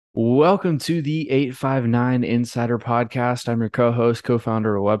Welcome to the 859 Insider Podcast. I'm your co-host,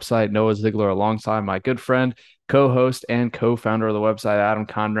 co-founder of the website, Noah Ziegler, alongside my good friend, co-host, and co-founder of the website, Adam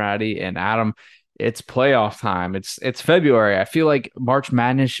Conradi. And Adam, it's playoff time. It's February. I feel like March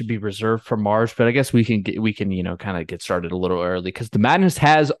Madness should be reserved for March, but I guess we can kind of get started a little early because the madness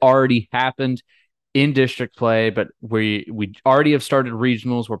has already happened in district play, but we already have started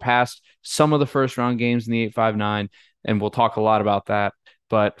regionals. We're past some of the first round games in the 859, and we'll talk a lot about that.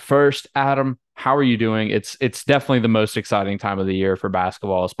 But first, Adam, how are you doing? It's definitely the most exciting time of the year for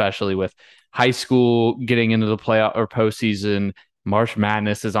basketball, especially with high school getting into the playoff or postseason. March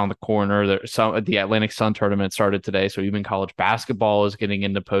Madness is on the corner. The Atlantic Sun tournament started today, so even college basketball is getting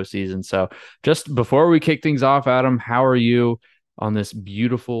into postseason. So just before we kick things off, Adam, how are you on this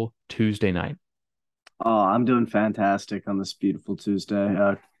beautiful Tuesday night? Oh, I'm doing fantastic on this beautiful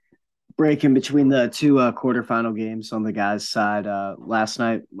Tuesday. Breaking between the two quarterfinal games on the guys' side. Last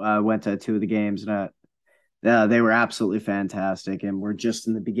night I went to two of the games, and they were absolutely fantastic. And we're just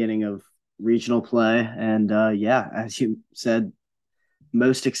in the beginning of regional play. And yeah, as you said,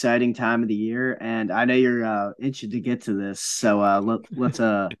 most exciting time of the year. And I know you're itching to get to this, so let's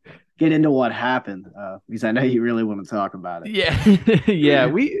get into what happened because I know you really want to talk about Yeah, yeah.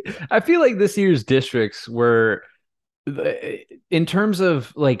 I feel like this year's districts were, in terms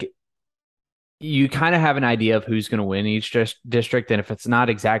of like, you kind of have an idea of who's going to win each district, and if it's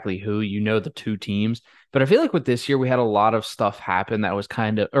not exactly who, you know the two teams. But I feel like with this year, we had a lot of stuff happen that was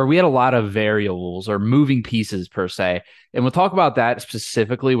or we had a lot of variables or moving pieces per se, and we'll talk about that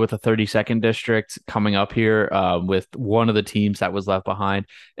specifically with the 32nd district coming up here, with one of the teams that was left behind,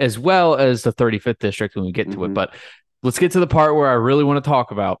 as well as the 35th district when we get to it. it. But let's get to the part where I really want to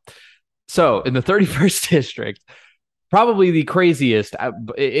talk about. So in the 31st district, probably the craziest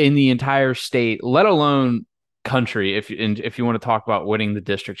in the entire state, let alone country. If you want to talk about winning the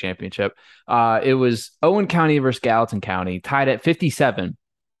district championship, it was Owen County versus Gallatin County, tied at 57.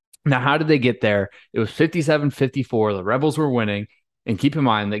 Now, how did they get there? It was 57-54. The Rebels were winning, and keep in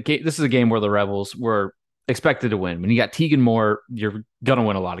mind that this is a game where the Rebels were expected to win. When you got Tegan Moore, you're gonna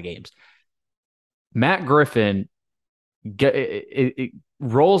win a lot of games. Matt Griffin it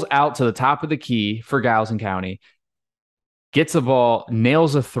rolls out to the top of the key for Gallatin County, gets the ball,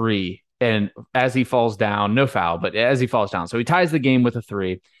 nails a three, and as he falls down, no foul, but as he falls down. So he ties the game with a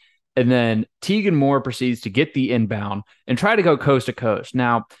three. And then Tegan Moore proceeds to get the inbound and try to go coast to coast.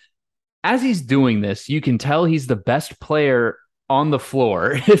 Now, as he's doing this, you can tell he's the best player on the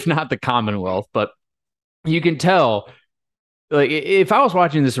floor, if not the Commonwealth, but you can tell, like, if I was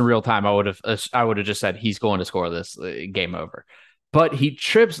watching this in real time, I would have just said he's going to score this, game over. But he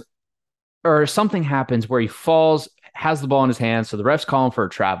trips, or something happens where he falls, has the ball in his hands. So the refs call him for a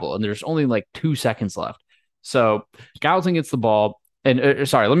travel, and there's only like 2 seconds left. So Gallatin gets the ball, and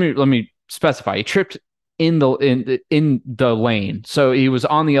sorry, let me specify. He tripped in the lane, so he was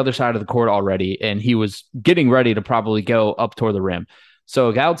on the other side of the court already, and he was getting ready to probably go up toward the rim.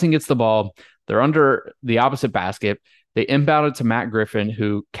 So Gallatin gets the ball. They're under the opposite basket. They inbound it to Matt Griffin,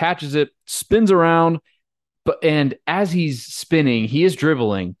 who catches it, spins around, and as he's spinning, he is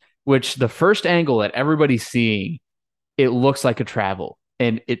dribbling, which the first angle that everybody's seeing, it looks like a travel,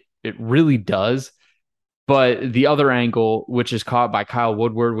 and it really does. But the other angle, which is caught by Kyle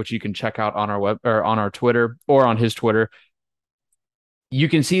Woodward, which you can check out on our web or on our Twitter or on his Twitter, you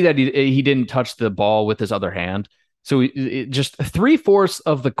can see that he didn't touch the ball with his other hand. So just 3/4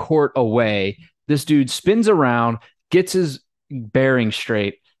 of the court away, this dude spins around, gets his bearing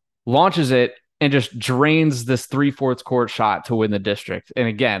straight, launches it, and just drains this 3/4 court shot to win the district. And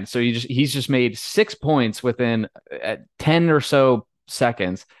again, so he's just made 6 points within 10 or so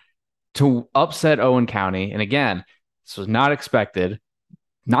seconds to upset Owen County. And again, this was not expected,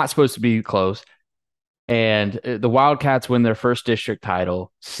 not supposed to be close. And the Wildcats win their first district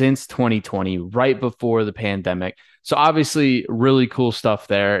title since 2020, right before the pandemic. So obviously, really cool stuff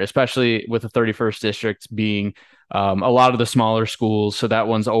there, especially with the 31st district being a lot of the smaller schools. So that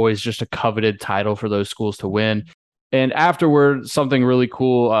one's always just a coveted title for those schools to win. And afterward, something really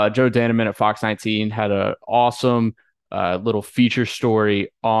cool. Joe Daneman at Fox 19 had an awesome little feature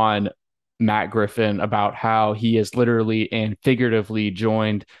story on Matt Griffin about how he has literally and figuratively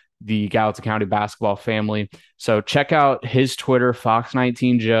joined the Gallatin County basketball family. So check out his Twitter, Fox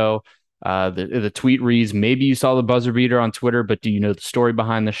 19 Joe. The tweet reads, "Maybe you saw the buzzer beater on Twitter, but do you know the story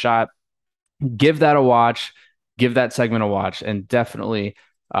behind the shot?" Give that a watch, give that segment a watch, and definitely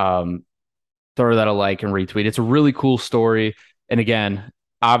throw that a like and retweet. It's a really cool story. And again,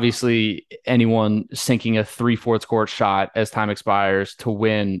 obviously, anyone sinking a 3/4 court shot as time expires to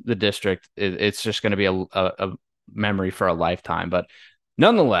win the district, it's just going to be a memory for a lifetime. But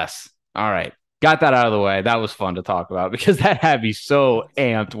Nonetheless, all right. Got that out of the way. That was fun to talk about because that had me so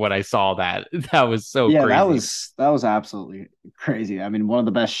amped when I saw that. That was so Yeah, crazy. that was absolutely crazy. I mean, one of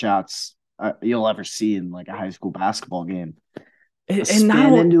the best shots you'll ever see in like a high school basketball game. A And not spin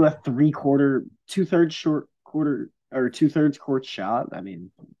only, into a 3/4, 2/3 short quarter or 2/3 court shot. I mean,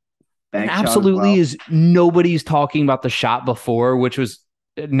 and bank shot as absolutely well. is nobody's talking about the shot before, which was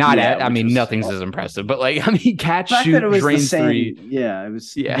not Yeah, at, I which mean, was nothing's as impressive, but like, I mean, the catch, fact that it shoot, was the drains same. three. Yeah, it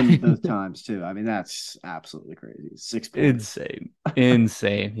was Yeah. him both times too. I mean, that's absolutely crazy. 6 points. Insane.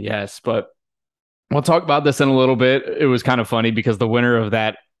 Insane. Yes. But we'll talk about this in a little bit. It was kind of funny because the winner of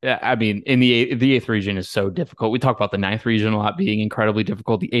that, I mean, in the eighth region is so difficult. We talk about the ninth region a lot being incredibly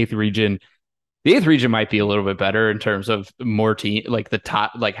difficult. The eighth region might be a little bit better in terms of more team, like the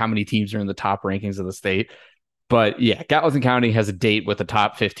top, like how many teams are in the top rankings of the state. But yeah, Gallatin County has a date with the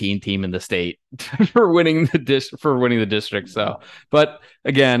top 15 team in the state for winning the district. So, but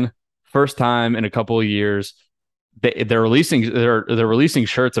again, first time in a couple of years, they're releasing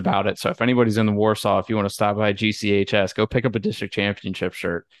shirts about it. So if anybody's in the Warsaw, if you want to stop by GCHS, go pick up a district championship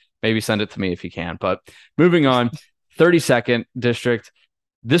shirt. Maybe send it to me if you can. But moving on, 32nd district.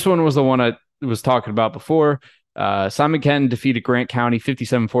 This one was the one I was talking about before. Simon Kenton defeated Grant County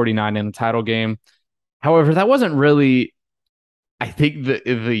 57-49 in the title game. However, that wasn't really, I think,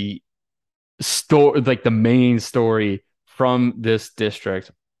 the story, like the main story from this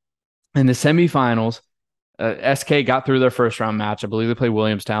district. In the semifinals, SK got through their first round match. I believe they played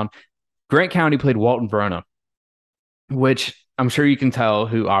Williamstown. Grant County played Walton Verona, which I'm sure you can tell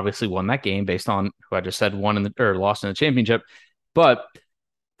who obviously won that game based on who I just said won in the or lost in the championship. But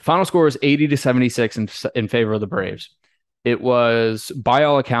the final score was 80-76 in favor of the Braves. It was, by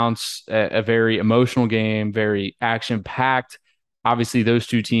all accounts, a very emotional game, very action packed. Obviously, those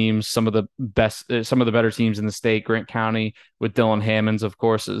two teams, some of the best, some of the better teams in the state, Grant County with Dylan Hammonds, of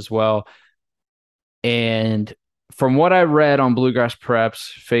course, as well. And from what I read on Bluegrass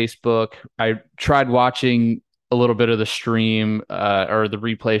Preps Facebook, I tried watching a little bit of the stream or the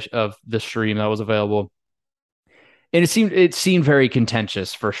replay of the stream that was available, and it seemed very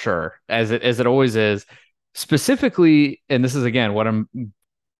contentious for sure, as it always is. Specifically, and this is again what I'm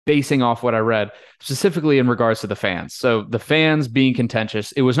basing off what I read, specifically in regards to the fans. So the fans being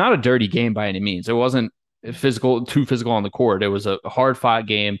contentious, it was not a dirty game by any means. It wasn't too physical on the court. It was a hard fought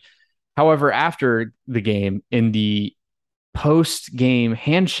game. However, after the game, in the post game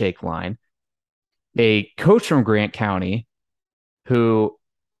handshake line, a coach from Grant County, who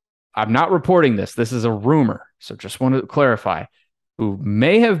I'm not reporting this, this is a rumor. So just want to clarify, who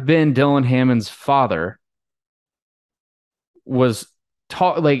may have been Dylan Hammond's father, was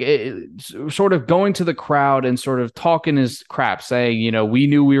sort of going to the crowd and sort of talking his crap, saying, we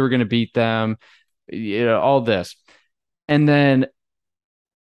knew we were going to beat them, all this. And then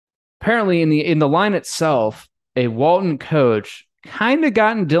apparently in the line itself, a Walton coach kind of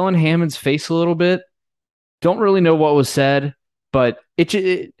got in Dylan Hammond's face a little bit. Don't really know what was said, but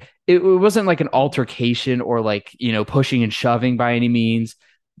it wasn't like an altercation or like pushing and shoving by any means,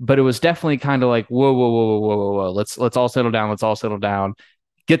 but it was definitely kind of like whoa whoa whoa whoa whoa whoa whoa, let's all settle down, let's all settle down,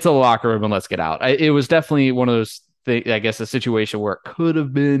 get to the locker room and let's get out. It was definitely one of those things, I guess, a situation where it could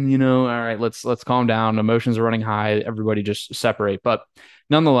have been, all right, let's calm down, emotions are running high, everybody just separate. But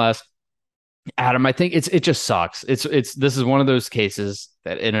nonetheless, Adam, I think it just sucks. It's this is one of those cases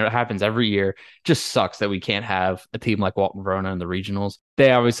that, and it happens every year. It just sucks that we can't have a team like Walton Verona in the regionals.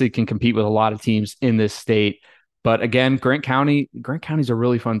 They obviously can compete with a lot of teams in this state, but again, Grant County's a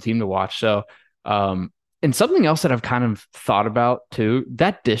really fun team to watch. So, and something else that I've kind of thought about too,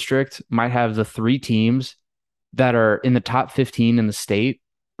 that district might have the three teams that are in the top 15 in the state,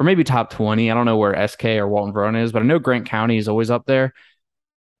 or maybe top 20. I don't know where SK or Walton Verona is, but I know Grant County is always up there.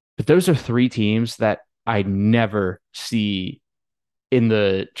 But those are three teams that I never see in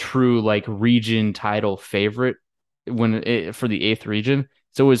the true like region title favorite for the eighth region.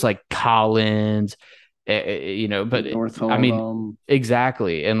 It's always like Collins, but North I mean, Oldham,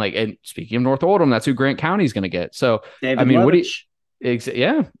 exactly. And speaking of North Oldham, that's who Grant County is going to get. So, I David mean, Levitch.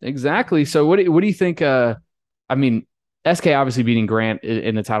 yeah, exactly. So what do you think? I mean, SK obviously beating Grant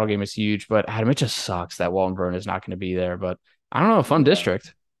in the title game is huge, but Adam, it just sucks that Walton Vernon is not going to be there. But I don't know, a fun Yeah.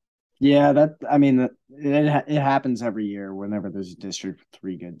 district. Yeah, that I mean it happens every year whenever there's a district with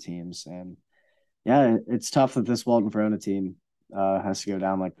three good teams, and yeah, it's tough that this Walton Verona team has to go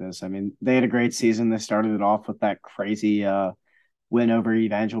down like this. I mean, they had a great season. They started it off with that crazy win over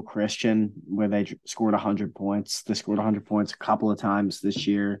Evangel Christian where they scored 100 points. They scored 100 points a couple of times this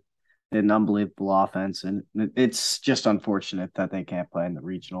year. They had an unbelievable offense, and it's just unfortunate that they can't play in the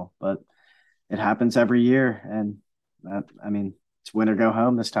regional, but it happens every year, and that I mean It's win or go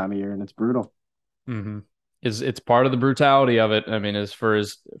home this time of year, and it's brutal. Mm-hmm. Is it's part of the brutality of it. I mean, as for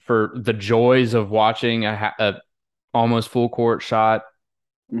the joys of watching a almost full court shot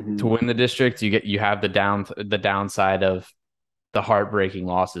to Hmm. win the district, you have the downside of the heartbreaking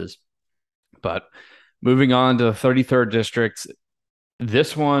losses. But moving on to the 33rd district,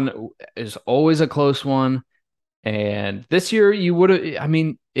 this one is always a close one. And this year you would have, I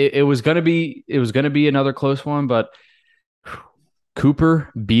mean, it was gonna be another close one, but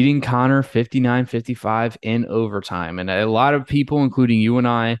Cooper beating Connor 59-55 in overtime. And a lot of people, including you and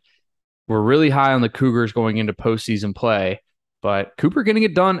I, were really high on the Cougars going into postseason play. But Cooper getting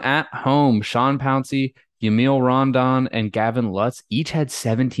it done at home. Sean Pouncey, Yamil Rondon, and Gavin Lutz each had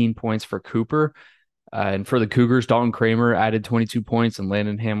 17 points for Cooper. And for the Cougars, Dalton Kramer added 22 points and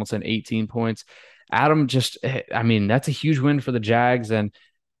Landon Hamilton 18 points. Adam just, I mean, that's a huge win for the Jags. And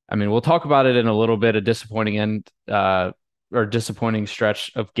I mean, we'll talk about it in a little bit, a disappointing end or disappointing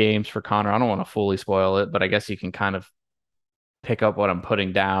stretch of games for Connor. I don't want to fully spoil it, but I guess you can kind of pick up what I'm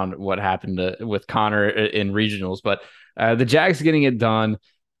putting down, what happened with Connor in regionals. But the Jags getting it done.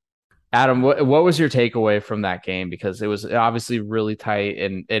 Adam, what was your takeaway from that game? Because it was obviously really tight,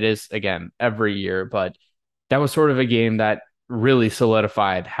 and it is again every year, but that was sort of a game that really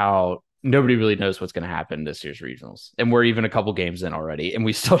solidified how nobody really knows what's going to happen this year's regionals, and we're even a couple games in already, and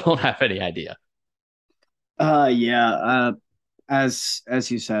we still don't have any idea. Yeah. As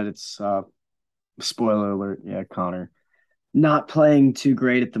you said, it's spoiler alert. Yeah, Connor not playing too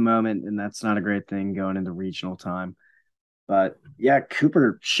great at the moment, and that's not a great thing going into regional time. But yeah,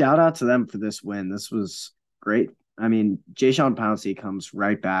 Cooper, shout out to them for this win. This was great. I mean, Jay Sean Pouncey comes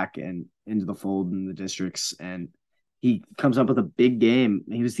right back and into the fold in the districts, and he comes up with a big game.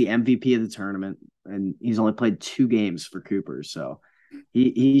 He was the MVP of the tournament, and he's only played 2 games for Cooper, so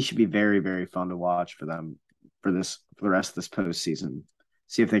he should be very very fun to watch for them for the rest of this postseason.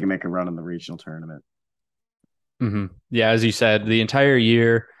 See if they can make a run in the regional tournament. Mm-hmm. Yeah, as you said, the entire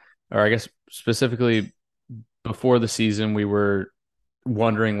year, or I guess specifically before the season, we were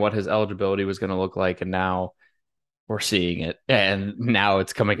wondering what his eligibility was going to look like, and now we're seeing it. And now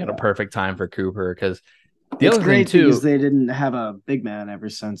it's coming at a Yeah, perfect time for Cooper because the it's other thing great because too. they didn't have a big man ever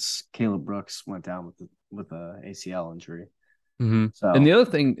since Caleb Brooks went down with a ACL injury. Mm-hmm. And So the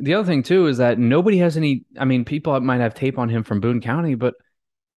other thing too is that nobody has any. I mean, people might have tape on him from Boone County, but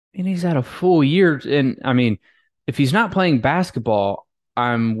and he's had a full year. And I mean, if he's not playing basketball,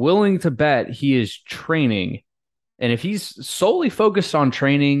 I'm willing to bet he is training. And if he's solely focused on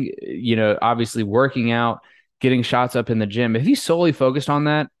training, obviously working out, getting shots up in the gym, if he's solely focused on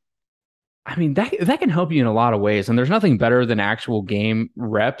that, I mean, that can help you in a lot of ways. And there's nothing better than actual game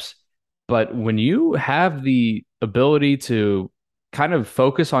reps. But when you have the ability to kind of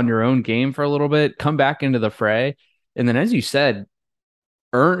focus on your own game for a little bit, come back into the fray, and then, as you said,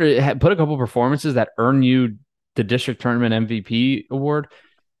 put a couple performances that earn you the district tournament MVP award.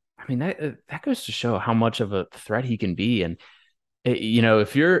 I mean, that goes to show how much of a threat he can be. And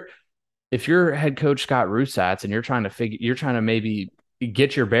if you're head coach Scott Rusatz and you're trying to maybe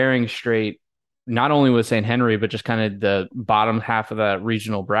get your bearings straight, not only with St. Henry, but just kind of the bottom half of that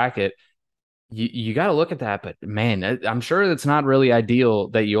regional bracket, you got to look at that. But man, I'm sure it's not really ideal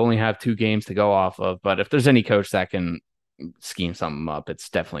that you only have 2 games to go off of. But if there's any coach that can scheme something up, it's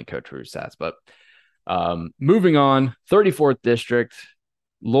definitely Coach Rusatz. But moving on, 34th district,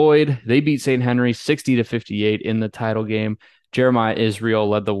 Lloyd, they beat St. Henry 60-58 in the title game. Jeremiah Israel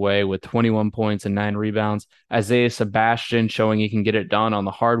led the way with 21 points and 9 rebounds. Isaiah Sebastian showing he can get it done on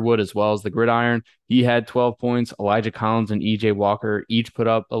the hardwood as well as the gridiron. He had 12 points. Elijah Collins and EJ Walker each put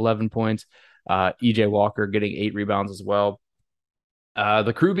up 11 points. EJ Walker getting 8 rebounds as well.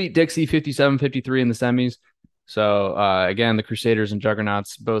 The crew beat Dixie 57-53 in the semis. So again, the Crusaders and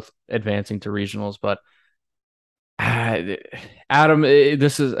Juggernauts both advancing to regionals, but Adam,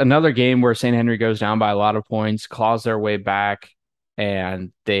 this is another game where St. Henry goes down by a lot of points, claws their way back,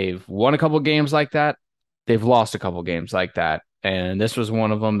 and they've won a couple games like that. They've lost a couple games like that. And this was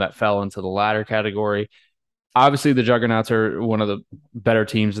one of them that fell into the latter category. Obviously, the Juggernauts are one of the better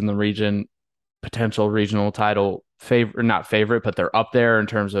teams in the region, potential regional title favorite, not favorite, but they're up there in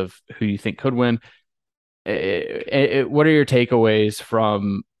terms of who you think could win. What are your takeaways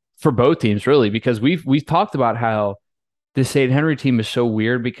from for both teams, really? Because we've talked about how the St. Henry team is so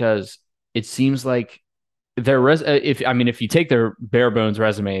weird because it seems like if you take their bare bones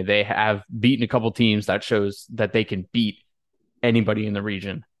resume, they have beaten a couple teams that shows that they can beat anybody in the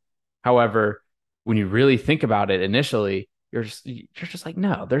region. However, when you really think about it initially, you're just like,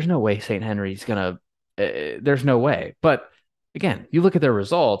 no, there's no way St. Henry's gonna. There's no way. But again, you look at their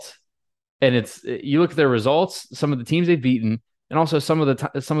results, and you look at their results. Some of the teams they've beaten, and also some of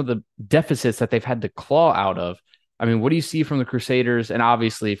the deficits that they've had to claw out of. I mean, what do you see from the Crusaders and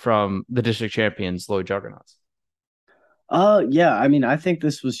obviously from the district champions, Lloyd Juggernauts? Yeah, I mean, I think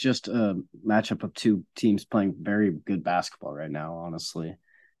this was just a matchup of two teams playing very good basketball right now, honestly.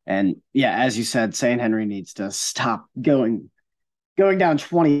 And yeah, as you said, St. Henry needs to stop going down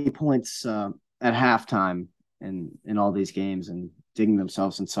 20 points at halftime in all these games and digging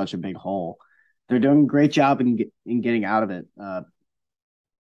themselves in such a big hole. They're doing a great job in getting out of it.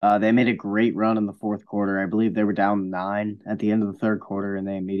 They made a great run in the fourth quarter. I believe they were down 9 at the end of the third quarter, and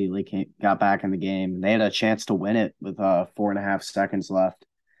they immediately got back in the game. They had a chance to win it with 4.5 seconds left,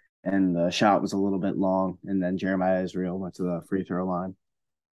 and the shot was a little bit long. And then Jeremiah Israel went to the free throw line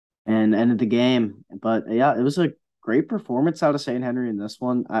and ended the game. But yeah, it was a great performance out of St. Henry in this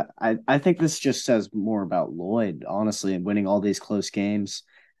one. I think this just says more about Lloyd, honestly, and winning all these close games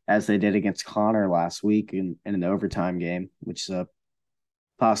as they did against Connor last week in an overtime game, which is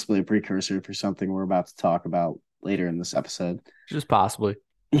possibly a precursor for something we're about to talk about later in this episode. Just possibly.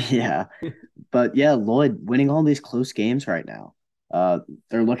 Yeah. But yeah, Lloyd winning all these close games right now. Uh,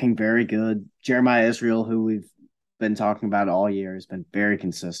 they're looking very good. Jeremiah Israel, who we've been talking about all year, has been very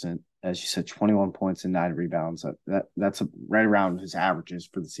consistent. As you said, 21 points and 9 rebounds. That's right around his averages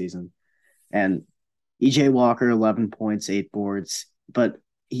for the season. And EJ Walker, 11 points, 8 boards, but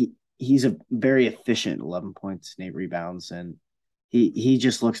he's a very efficient 11 points and 8 rebounds, and he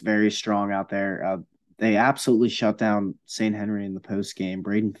just looks very strong out there. They absolutely shut down St. Henry in the post game.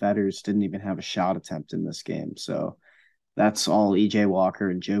 Braden Fetters didn't even have a shot attempt in this game, so that's all EJ Walker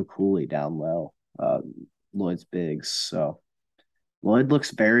and Joe Cooley down low. Lloyd's bigs. So Lloyd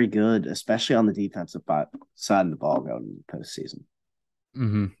looks very good, especially on the defensive side of the ball going into the postseason.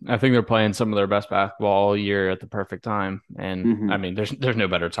 I think they're playing some of their best basketball all year at the perfect time, and I Mm-hmm. mean, there's no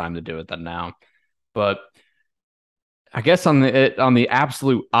better time to do it than now. But I guess on the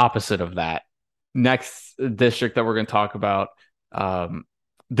absolute opposite of that, next district that we're going to talk about, um,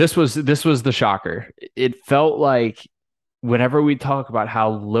 this was the shocker. It felt like whenever we talk about how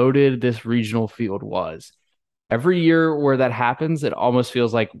loaded this regional field was, every year where that happens, it almost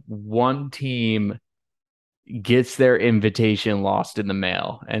feels like one team gets their invitation lost in the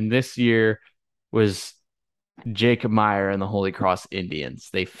mail. And this year was Jacob Meyer and the Holy Cross Indians.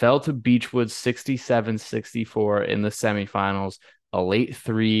 They fell to Beechwood 67-64 in the semifinals. A late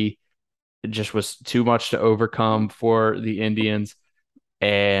three just was too much to overcome for the Indians.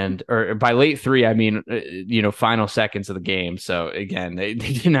 And or by late three, I mean final seconds of the game. So again, they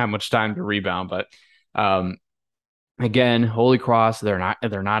didn't have much time to rebound, but um, again, Holy Cross, they're not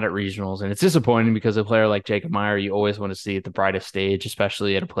at regionals, and it's disappointing because a player like Jacob Meyer, you always want to see at the brightest stage,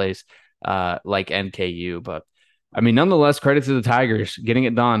 especially at a place like NKU. But I mean, nonetheless, credit to the Tigers getting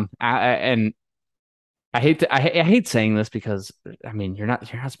it done. And I hate saying this because I mean you're not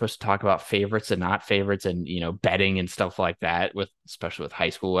supposed to talk about favorites and not favorites and betting and stuff like that with especially with high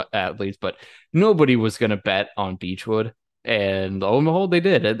school athletes, but nobody was going to bet on Beechwood, and lo and behold, they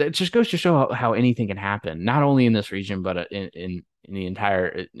did. It just goes to show how anything can happen, not only in this region but in the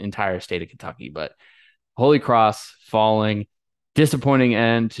entire state of Kentucky. But Holy Cross falling, disappointing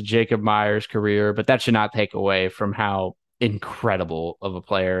end to Jacob Meyer's career, but that should not take away from how incredible of a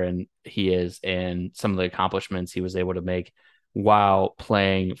player and he is and some of the accomplishments he was able to make while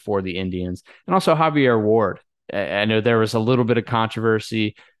playing for the Indians. And also Javier Ward. I know there was a little bit of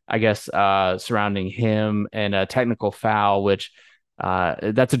controversy, I guess, surrounding him and a technical foul, which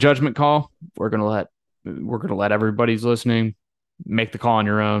that's a judgment call. We're gonna let everybody's listening make the call on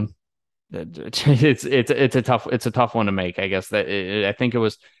your own. It's a tough one to make. I guess I think it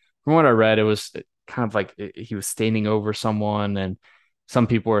was from what I read, it was kind of like he was standing over someone, and some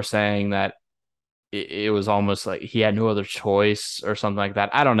people were saying that it was almost like he had no other choice or something like that.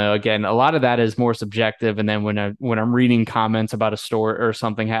 I don't know. Again, a lot of that is more subjective. And then when I'm reading comments about a story or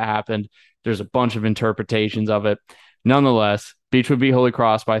something happened, there's a bunch of interpretations of it. Nonetheless, Beach would beat Holy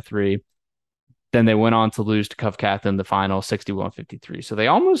Cross by 3. Then they went on to lose to Cuff Cath in the final 61-53. So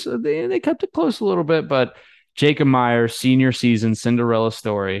they kept it close a little bit, but Jacob Meyer, senior season Cinderella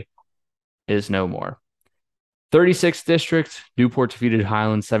story is no more. 36th district, Newport defeated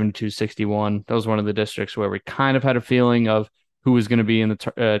Highland 72-61. That was one of the districts where we kind of had a feeling of who was going to be in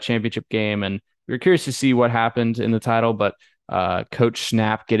the championship game, and we were curious to see what happened in the title, but Coach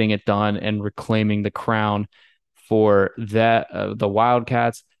Snap getting it done and reclaiming the crown for the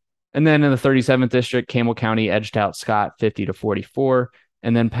Wildcats. And then in the 37th district, Campbell County edged out Scott 50-44,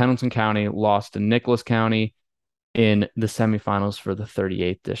 and then Pendleton County lost to Nicholas County in the semifinals for the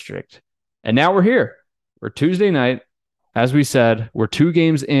 38th district. And now we're here. We're Tuesday night. As we said, we're 2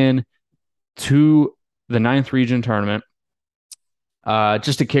 games in to the 9th region tournament.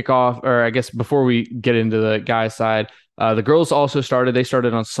 Just to kick off, or I guess before we get into the guys' side, the girls also started. They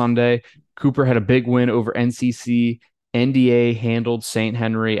started on Sunday. Cooper had a big win over NCC. NDA handled St.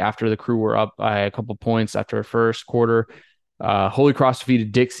 Henry after the Crew were up by a couple points after the first quarter. Holy Cross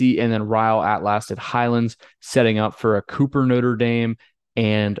defeated Dixie, and then Ryle outlasted Highlands, setting up for a Cooper Notre Dame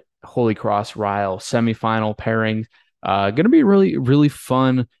and Holy Cross Ryle semifinal pairing. Going to be really, really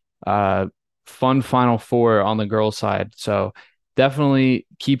fun, fun Final Four on the girls' side. So definitely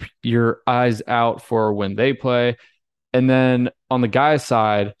keep your eyes out for when they play. And then on the guys'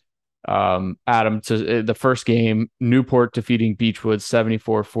 side, Adam, to the first game, Newport defeating Beechwood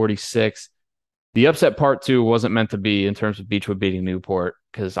 74-46. The upset part two wasn't meant to be in terms of Beechwood beating Newport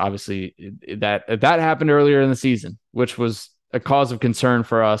because obviously that happened earlier in the season, which was a cause of concern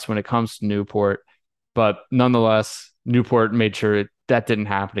for us when it comes to Newport. But nonetheless, Newport made sure that didn't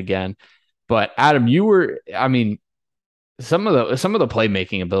happen again. But Adam, I mean, some of the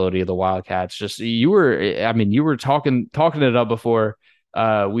playmaking ability of the Wildcats, just you were talking it up before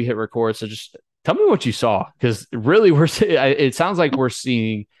we hit record. So just tell me what you saw because really it sounds like we're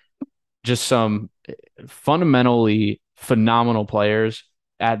seeing just some fundamentally phenomenal players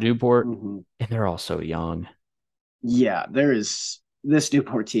at Newport, Mm-hmm. and they're all so young. Yeah, there is this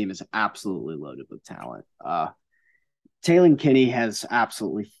Newport team is absolutely loaded with talent. Taylor Kinney has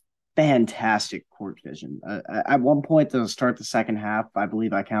absolutely fantastic court vision. At one point to start the second half, I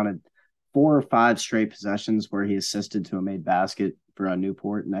believe I counted 4 or 5 straight possessions where he assisted to a made basket for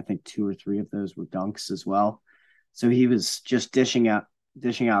Newport, and I think 2 or 3 of those were dunks as well. So he was just dishing out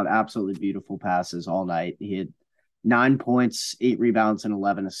absolutely beautiful passes all night. He had 9 points, 8 rebounds, and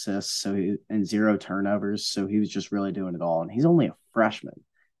 11 assists. And 0 turnovers. So he was just really doing it all. And he's only a freshman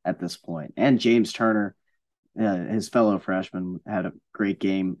at this point. And James Turner, his fellow freshman, had a great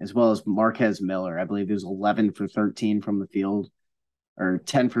game, as well as Marquez Miller. I believe he was 11 for 13 from the field, or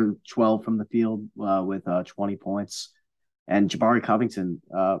 10 for 12 from the field with 20 points. And Jabari Covington,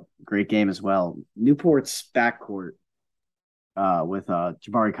 great game as well. Newport's backcourt with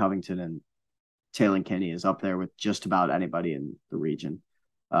Jabari Covington and Taylor Kinney is up there with just about anybody in the region.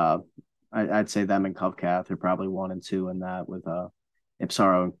 I'd say them and Covcath are probably 1 and 2 in that with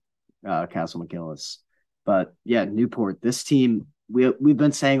Ipsaro, Castle McGillis. But yeah, Newport, this team, we've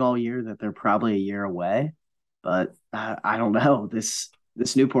been saying all year that they're probably a year away, but I don't know. This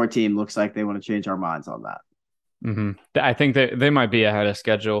Newport team looks like they want to change our minds on that. I think that they might be ahead of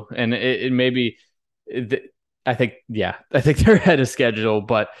schedule, and it may be. I think, yeah, I think they're ahead of schedule,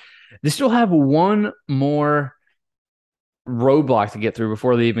 but they still have one more roadblock to get through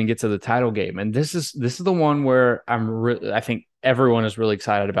before they even get to the title game. And this is the one where I think everyone is really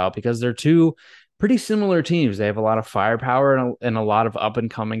excited about because they're two pretty similar teams. They have a lot of firepower and a lot of up and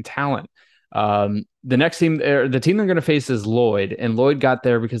coming talent. The next team, the team they're going to face is Lloyd, and Lloyd got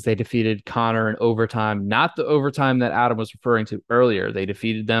there because they defeated Connor in overtime, not the overtime that Adam was referring to earlier. They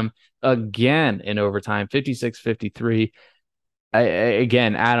defeated them again in overtime, 56-53.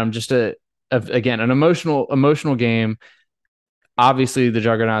 Again, Adam, just again, an emotional game. Obviously, the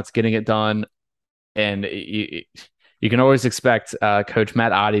Juggernauts getting it done, and you can always expect Coach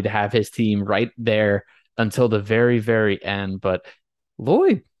Matt Oddie to have his team right there until the very, very end. But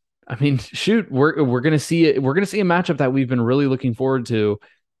Lloyd, I mean, shoot, we're gonna see it. We're gonna see a matchup that we've been really looking forward to.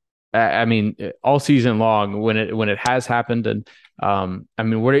 I mean, all season long when it has happened, and I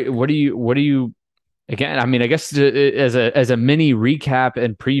mean, what do you again? I mean, I guess as a mini recap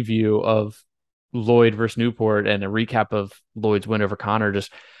and preview of Lloyd versus Newport and a recap of Lloyd's win over Connor,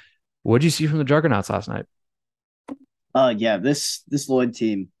 just what did you see from the Juggernauts last night? Yeah, this Lloyd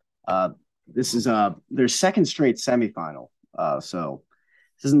team, this is their second straight semifinal. So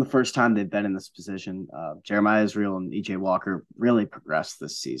this isn't the first time they've been in this position. Jeremiah Israel and EJ Walker really progressed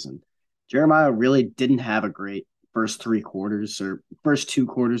this season. Jeremiah really didn't have a great first 3 quarters or first 2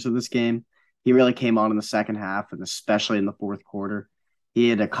 quarters of this game. He really came on in the second half, and especially in the fourth quarter. He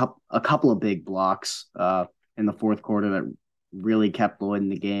had a couple of big blocks in the fourth quarter that really kept Lloyd in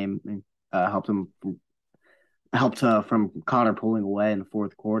the game and helped from Connor pulling away in the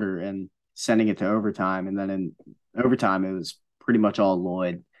fourth quarter and sending it to overtime. And then in overtime, it was pretty much all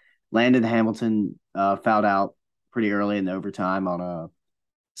Lloyd. Landon Hamilton fouled out pretty early in the overtime on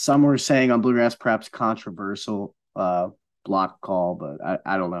some were saying on Bluegrass Prep's controversial block call, but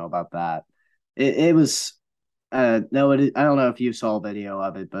I don't know about that. It was no, I don't know if you saw a video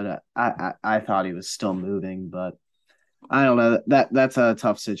of it, but I thought he was still moving, but I don't know. That's a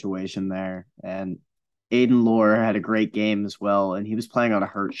tough situation there. And Aiden Lohr had a great game as well, and he was playing on a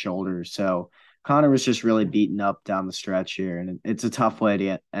hurt shoulder. So Connor was just really beaten up down the stretch here, and it's a tough way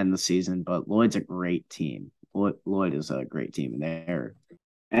to end the season. But Lloyd's a great team. Lloyd is a great team in there.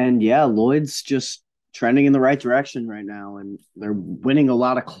 And yeah, Lloyd's just trending in the right direction right now, and they're winning a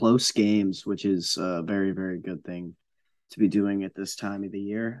lot of close games, which is a very, very good thing to be doing at this time of the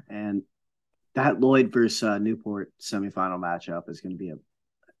year. And that Lloyd versus Newport semifinal matchup is going to be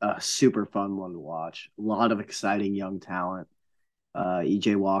a super fun one to watch. A lot of exciting young talent.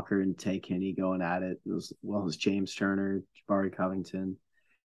 EJ Walker and Tay Kinney going at it, as well as James Turner, Jabari Covington.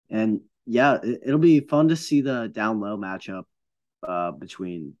 And yeah, it'll be fun to see the down low matchup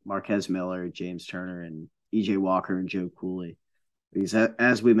between Marquez Miller, James Turner, and EJ Walker and Joe Cooley. Because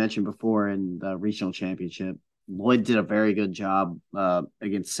as we mentioned before in the regional championship, Lloyd did a very good job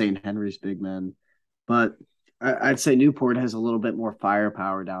against St. Henry's big men, but I'd say Newport has a little bit more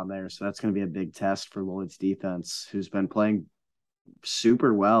firepower down there, so that's going to be a big test for Lloyd's defense, who's been playing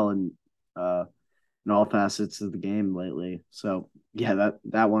super well in all facets of the game lately. So yeah,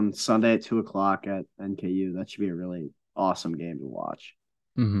 that one Sunday at 2 o'clock at NKU, that should be a really awesome game to watch.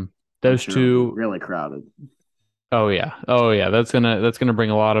 Mm-hmm. I'm Those sure it'll be two. really crowded. Oh yeah. Oh yeah. That's gonna bring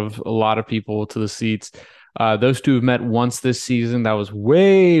a lot of people to the seats. Those two have met once this season. That was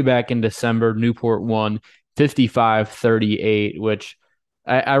way back in December. Newport won 55-38, which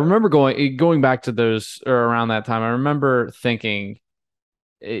I remember going back to those or around that time. I remember thinking,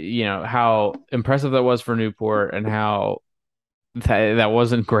 how impressive that was for Newport and how that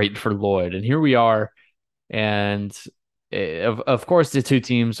wasn't great for Lloyd. And here we are, and of course the two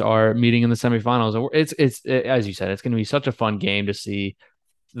teams are meeting in the semifinals. And as you said, it's going to be such a fun game to see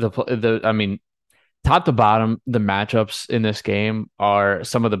the I mean, top to bottom, the matchups in this game are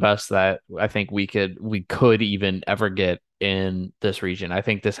some of the best that I think we could even ever get in this region. I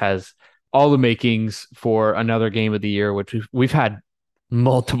think this has all the makings for another game of the year, which we've had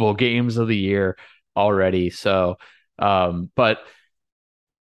multiple games of the year already. So, but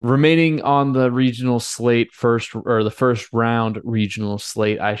remaining on the regional slate first, or the first round regional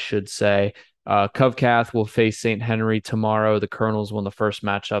slate, I should say. Covcath will face St. Henry tomorrow. The Colonels won the first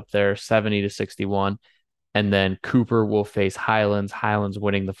matchup there, 70-61. And then Cooper will face Highlands. Highlands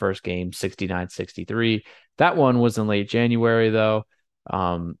winning the first game, 69-63. That one was in late January, though.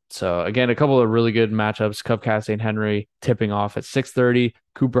 So again, a couple of really good matchups. Covcath St. Henry tipping off at 6:30.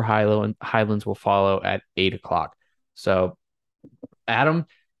 Cooper Highlands will follow at 8 o'clock. So Adam,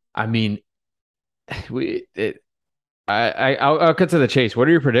 I mean, we it, I'll cut to the chase. What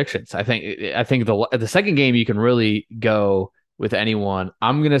are your predictions? I think the second game you can really go with anyone.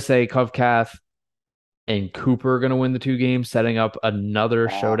 I'm gonna say Covcath and Cooper are gonna win the two games, setting up another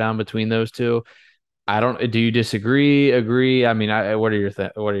Uh, showdown between those two. I don't. Do you disagree? Agree? I mean, what are your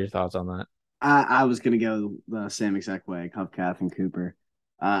thoughts on that? I was going to go the same exact way, Cupcath and Cooper.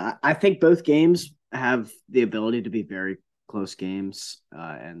 I think both games have the ability to be very close games,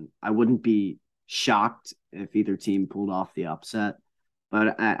 and I wouldn't be shocked if either team pulled off the upset.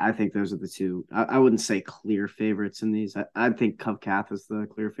 But I think those are the two. I wouldn't say clear favorites in these. I think Cupcath is the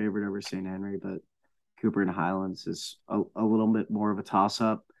clear favorite over St. Henry, but Cooper and Highlands is a little bit more of a toss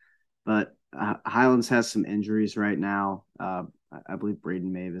up. But Highlands has some injuries right now. I believe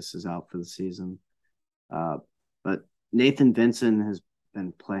Braden Mavis is out for the season. Uh, but Nathan Vincent has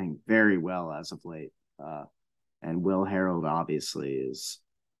been playing very well as of late. And Will Harold obviously is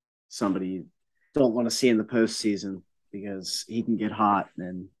somebody you don't want to see in the postseason because he can get hot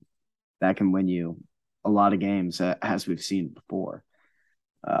and that can win you a lot of games, as we've seen before.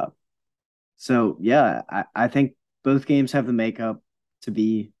 Uh, so, yeah, I think both games have the makeup to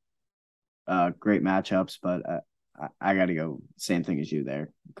be great matchups, but I got to go same thing as you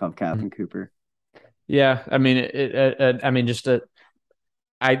there, Covcath and Cooper. Yeah, I mean, I mean,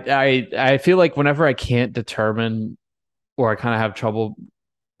 I feel like whenever I can't determine, or I kind of have trouble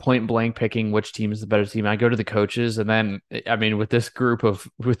point blank picking which team is the better team, I go to the coaches, and then I mean, with this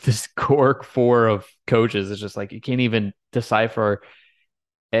core four of coaches, it's just like you can't even decipher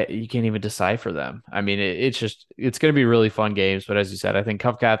them. I mean, it's going to be really fun games, but as you said, I think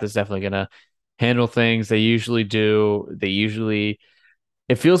Cupcath is definitely going to handle things. They usually do.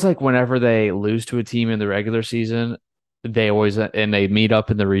 It feels like whenever they lose to a team in the regular season, they meet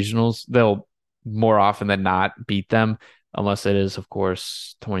up in the regionals, they'll more often than not beat them, unless it is, of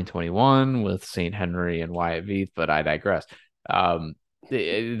course, 2021 with St. Henry and Wyatt Veith, but I digress. Um,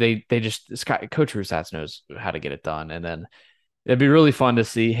 they just Coach Rusatz knows how to get it done, and then it'd be really fun to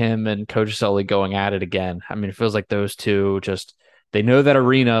see him and Coach Sully going at it again. I mean, it feels like those two just they know that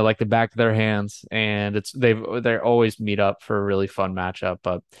arena like the back of their hands, and they always meet up for a really fun matchup.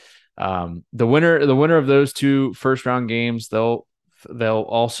 But the winner of those two first round games, they'll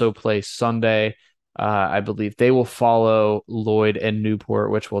also play Sunday. I believe they will follow Lloyd and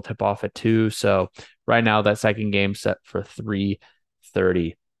Newport, which will tip off at 2. So right now that second game set for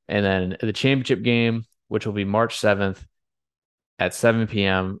 3:30. And then the championship game, which will be March 7th at 7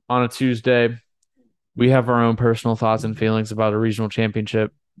 p.m. on a Tuesday. We have our own personal thoughts and feelings about a regional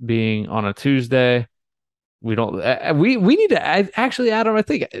championship being on a Tuesday. We don't. We need to actually, Adam. I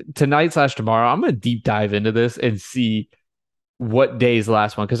think tonight/tomorrow, I'm gonna deep dive into this and see what day's the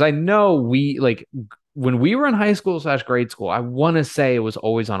last one because I know we like when we were in high school/grade school. I want to say it was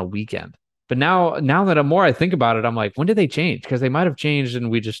always on a weekend, but now that I think about it, I'm like, when did they change? Because they might have changed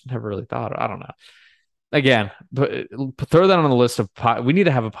and we just never really thought. I don't know. Again, but throw that on the list of we need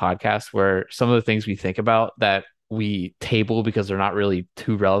to have a podcast where some of the things we think about that we table because they're not really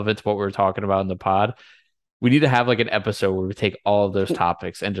too relevant to what we're talking about in the pod. We need to have like an episode where we take all of those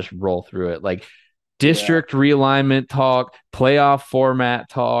topics and just roll through it, like Yeah. district realignment talk, playoff format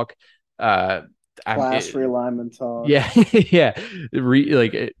talk. Uh, Class realignment talk. yeah, yeah,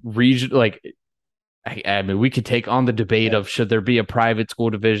 region, like I mean, we could take on the debate Yeah. of should there be a private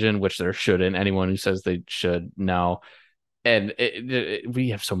school division, which there shouldn't. Anyone who says they should, no. And we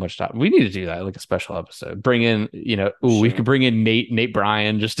have so much time. We need to do that, like a special episode. Bring in, For we could sure. bring in Nate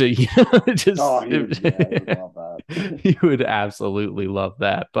Bryan just to, Oh, he would love that. you would absolutely love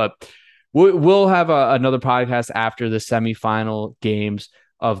that. But we'll have another podcast after the semifinal games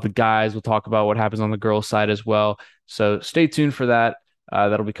of the guys. We'll talk about what happens on the girls' side as well. So stay tuned for that.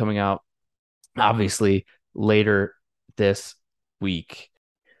 That'll be coming out obviously later this week.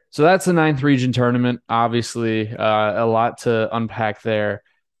 So that's the ninth region tournament. Obviously, a lot to unpack there,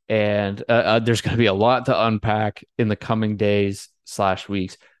 and there's going to be a lot to unpack in the coming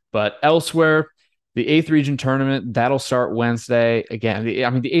days/weeks. But elsewhere, the eighth region tournament that'll start Wednesday. Again, I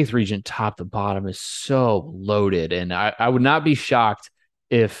mean, the eighth region, top to bottom, is so loaded, and I would not be shocked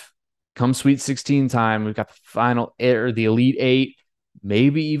if come Sweet 16 time, we've got the final or the Elite Eight,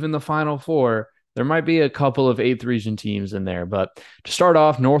 maybe even the Final Four. There might be a couple of eighth region teams in there, but to start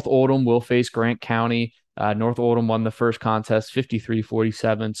off, North Oldham will face Grant County. North Oldham won the first contest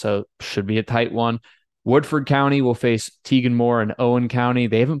 53-47, so should be a tight one. Woodford County will face Tegan Moore and Owen County.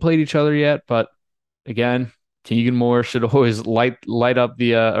 They haven't played each other yet, but again, Tegan Moore should always light up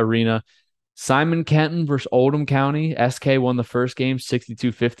the arena. Simon Kenton versus Oldham County. SK won the first game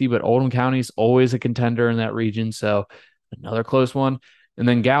 62-50, but Oldham County is always a contender in that region, so another close one. And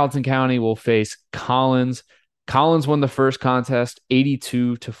then Gallatin County will face Collins. Collins won the first contest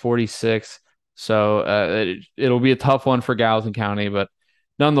 82-46. So it'll be a tough one for Gallatin County, but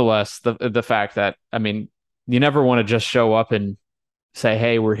nonetheless, the fact that I mean, you never want to just show up and say,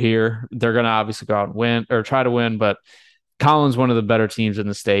 "Hey, we're here." They're going to obviously go out and win or try to win, but Collins one of the better teams in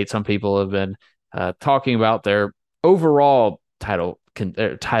the state. Some people have been talking about their overall title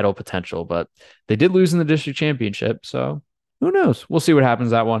potential, but they did lose in the district championship, so who knows? We'll see what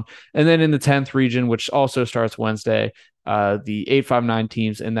happens that one. And then in the 10th region, which also starts Wednesday, the 859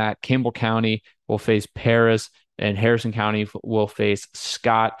 teams in that Campbell County will face Paris and Harrison County will face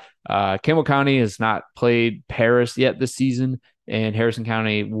Scott. Campbell County has not played Paris yet this season, and Harrison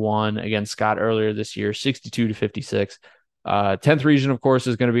County won against Scott earlier this year, 62-56. 10th region, of course,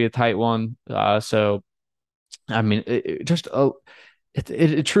 is going to be a tight one. So, I mean, it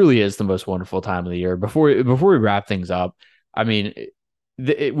truly is the most wonderful time of the year. Before we wrap things up, I mean,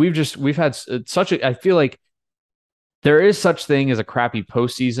 we've had such a. I feel like there is such thing as a crappy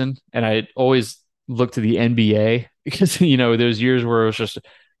postseason, and I always look to the NBA because those years where it was just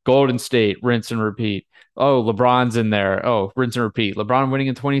Golden State, rinse and repeat. Oh, LeBron's in there. Oh, rinse and repeat. LeBron winning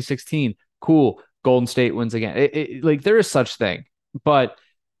in 2016. Cool. Golden State wins again. Like there is such thing, but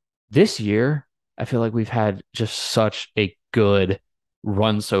this year I feel like we've had just such a good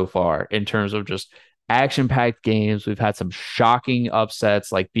run so far in terms of just action-packed games. We've had some shocking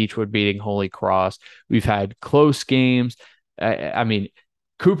upsets like Beechwood beating Holy Cross. We've had close games. I mean,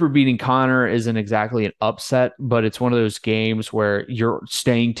 Cooper beating Connor isn't exactly an upset, but it's one of those games where you're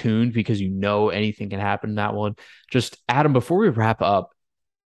staying tuned because anything can happen in that one. Just Adam, before we wrap up,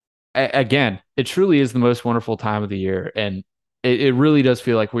 again, it truly is the most wonderful time of the year, and it really does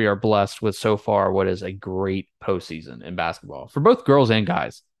feel like we are blessed with so far what is a great postseason in basketball for both girls and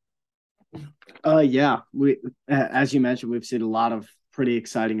guys. Yeah, we as you mentioned, we've seen a lot of pretty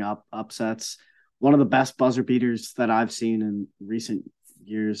exciting upsets. One of the best buzzer beaters that I've seen in recent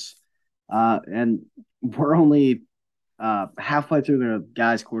years, and we're only halfway through the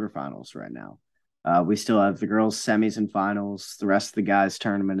guys' quarterfinals right now. We still have the girls' semis and finals, the rest of the guys'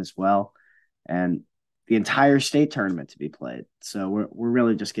 tournament as well, and the entire state tournament to be played. So we're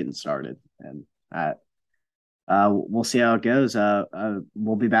really just getting started, and we'll see how it goes.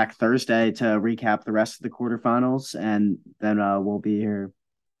 We'll be back Thursday to recap the rest of the quarterfinals, and then we'll be here.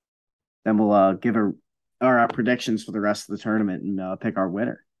 Then we'll give our predictions for the rest of the tournament and pick our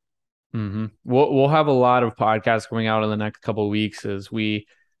winner. We'll have a lot of podcasts coming out in the next couple of weeks as we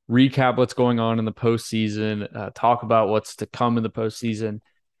recap what's going on in the postseason, talk about what's to come in the postseason.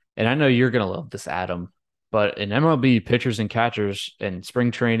 And I know you're gonna love this, Adam, but in MLB pitchers and catchers and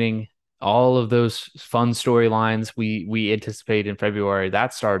spring training, all of those fun storylines we anticipate in February,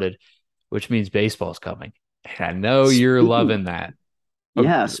 that started, which means baseball's coming. And I know you're Speaking, loving that. Oh,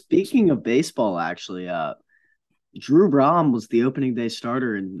 yeah, speaking of baseball, actually, Drew Rom was the opening day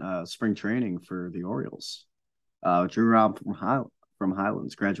starter in spring training for the Orioles. Drew Rom from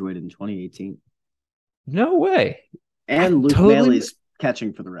Highlands graduated in 2018, no way. I and Luke totally Maley's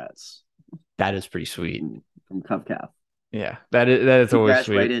catching for the Reds that is pretty sweet. from CovCaf. Yeah, that is He always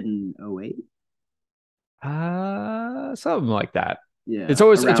sweet. graduated in '08. Something like that. It's Yeah,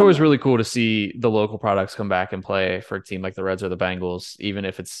 always it's around always then. really cool to see the local products come back and play for a team like the Reds or the Bengals, even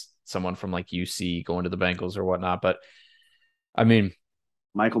if it's someone from like UC going to the Bengals or whatnot. But I mean,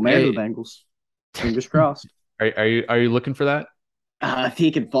 Michael Mayer to hey, the Bengals. Fingers crossed. are you looking for that? If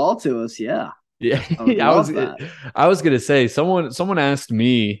he can fall to us, yeah, Yeah, I would I was love that. I was gonna say someone asked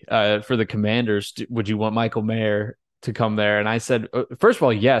me for the Commanders, would you want Michael Mayer to come there? And I said, first of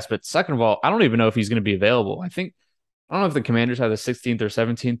all, yes, but second of all, I don't even know if he's going to be available. I don't know if the Commanders have the 16th or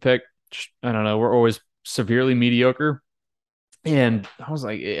 17th pick. I don't know. We're always severely mediocre. And I was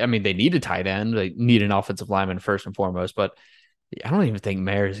like, I mean, they need a tight end. They need an offensive lineman first and foremost, but I don't even think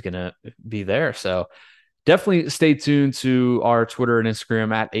Mayer is going to be there. So definitely stay tuned to our Twitter and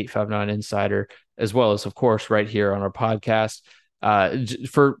Instagram at 859 Insider, as well as, of course, right here on our podcast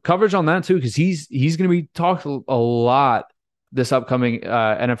for coverage on that too, because he's going to be talked a lot this upcoming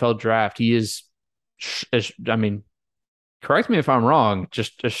NFL draft. He is, I mean, correct me if I'm wrong,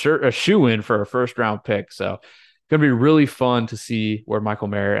 just a shoe in for a first round pick. So going to be really fun to see where Michael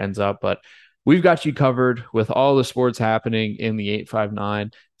Mayer ends up. But we've got you covered with all the sports happening in the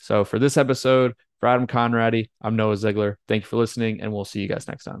 859. So for this episode, for Adam Conradi, I'm Noah Ziegler. Thank you for listening, and we'll see you guys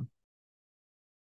next time.